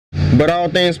But all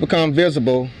things become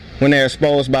visible when they're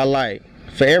exposed by light.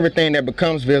 For everything that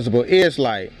becomes visible is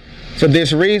light. For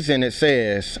this reason it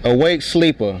says, awake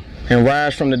sleeper, and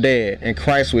rise from the dead, and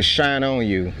Christ will shine on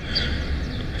you.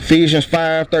 Ephesians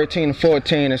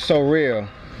 5:13-14 is so real,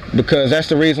 because that's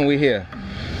the reason we're here.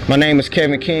 My name is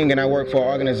Kevin King, and I work for an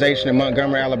organization in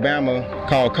Montgomery, Alabama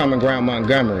called Common Ground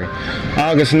Montgomery.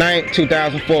 August 9th,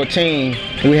 2014,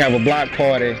 we have a block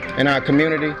party in our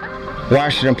community,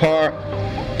 Washington Park.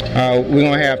 We're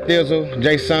going to have Thi'sl,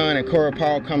 Json, and Corey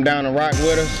Paul come down and rock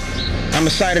with us. I'm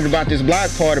excited about this block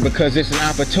party because it's an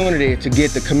opportunity to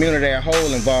get the community as a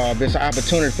whole involved. It's an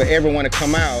opportunity for everyone to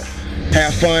come out,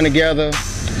 have fun together,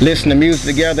 listen to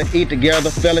music together, eat together,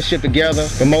 fellowship together,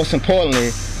 but most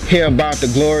importantly, hear about the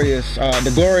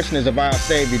gloriousness of our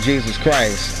Savior Jesus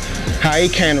Christ. How He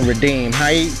came to redeem, how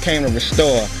He came to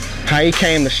restore, how He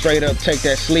came to straight up take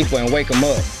that sleeper and wake him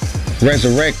up,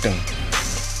 resurrect him.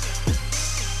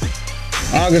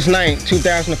 August 9th,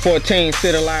 2014,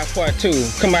 City Live Part 2.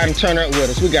 Come out and turn up with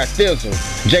us. We got Thi'sl,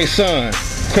 Json,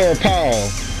 Corey Paul.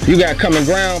 You got Common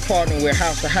Ground partnering with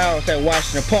House to House at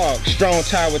Washington Park, Strong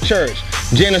Tower Church,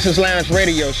 Genesis Lounge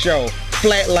Radio Show,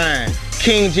 Flatline,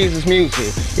 King Jesus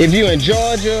Music. If you in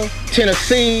Georgia,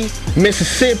 Tennessee,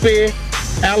 Mississippi,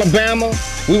 Alabama,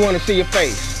 we want to see your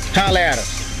face. Holla at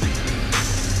us.